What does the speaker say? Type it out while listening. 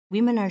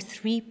Women are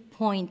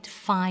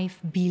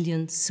 3.5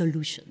 billion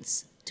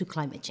solutions to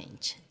climate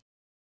change.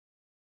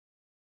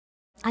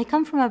 I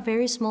come from a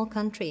very small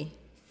country,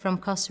 from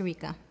Costa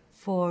Rica.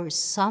 For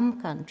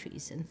some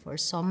countries and for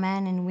some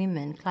men and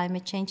women,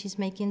 climate change is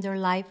making their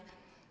life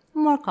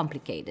more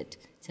complicated.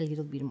 It's a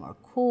little bit more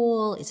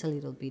cool, it's a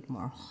little bit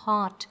more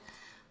hot.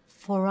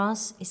 For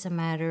us, it's a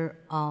matter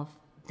of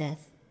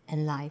death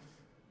and life,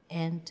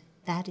 and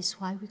that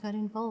is why we got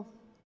involved.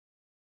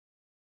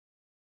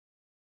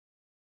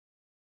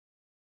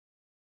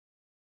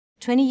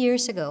 "20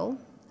 years ago,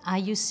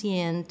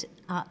 IUCN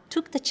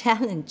took the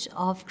challenge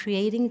of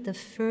creating the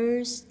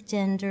first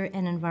gender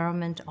and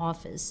environment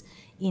office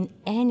in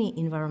any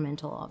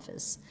environmental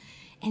office.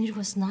 And it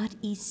was not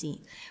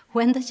easy.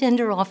 When the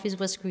gender office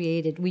was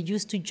created, we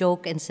used to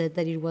joke and said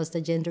that it was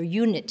the gender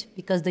unit,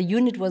 because the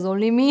unit was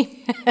only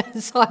me.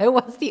 So I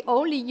was the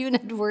only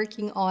unit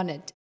working on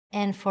it.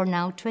 And for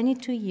now,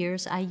 22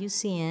 years,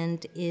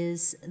 IUCN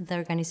is the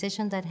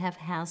organization that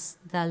has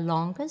the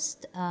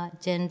longest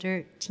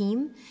gender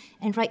team,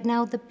 and right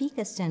now the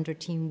biggest gender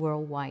team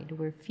worldwide.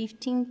 We're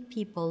 15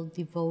 people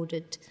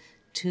devoted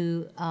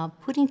to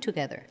putting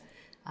together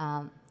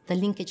the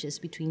linkages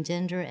between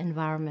gender and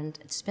environment,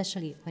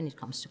 especially when it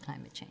comes to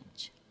climate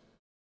change.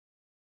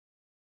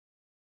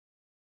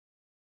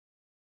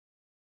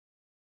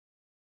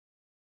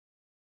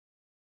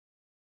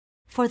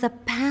 For the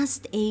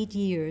past 8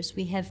 years,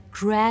 we have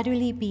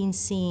gradually been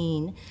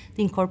seeing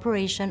the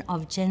incorporation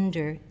of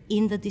gender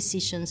in the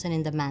decisions and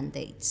in the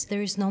mandates.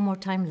 There is no more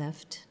time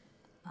left.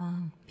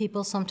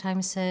 People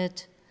sometimes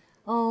said,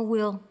 oh,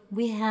 well,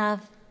 we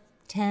have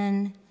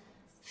 10,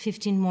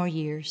 15 more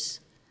years.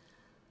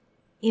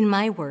 In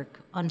my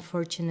work,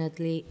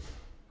 unfortunately,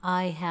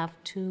 I have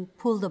to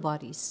pull the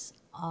bodies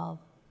of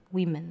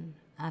women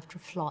after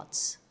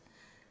floods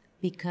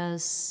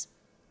because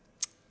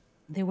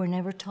they were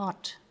never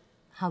taught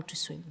how to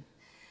swim.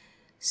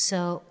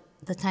 So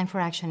the time for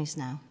action is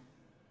now.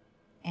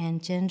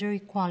 And gender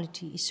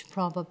equality is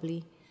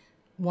probably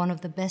one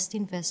of the best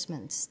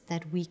investments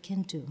that we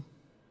can do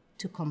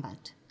to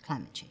combat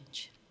climate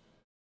change.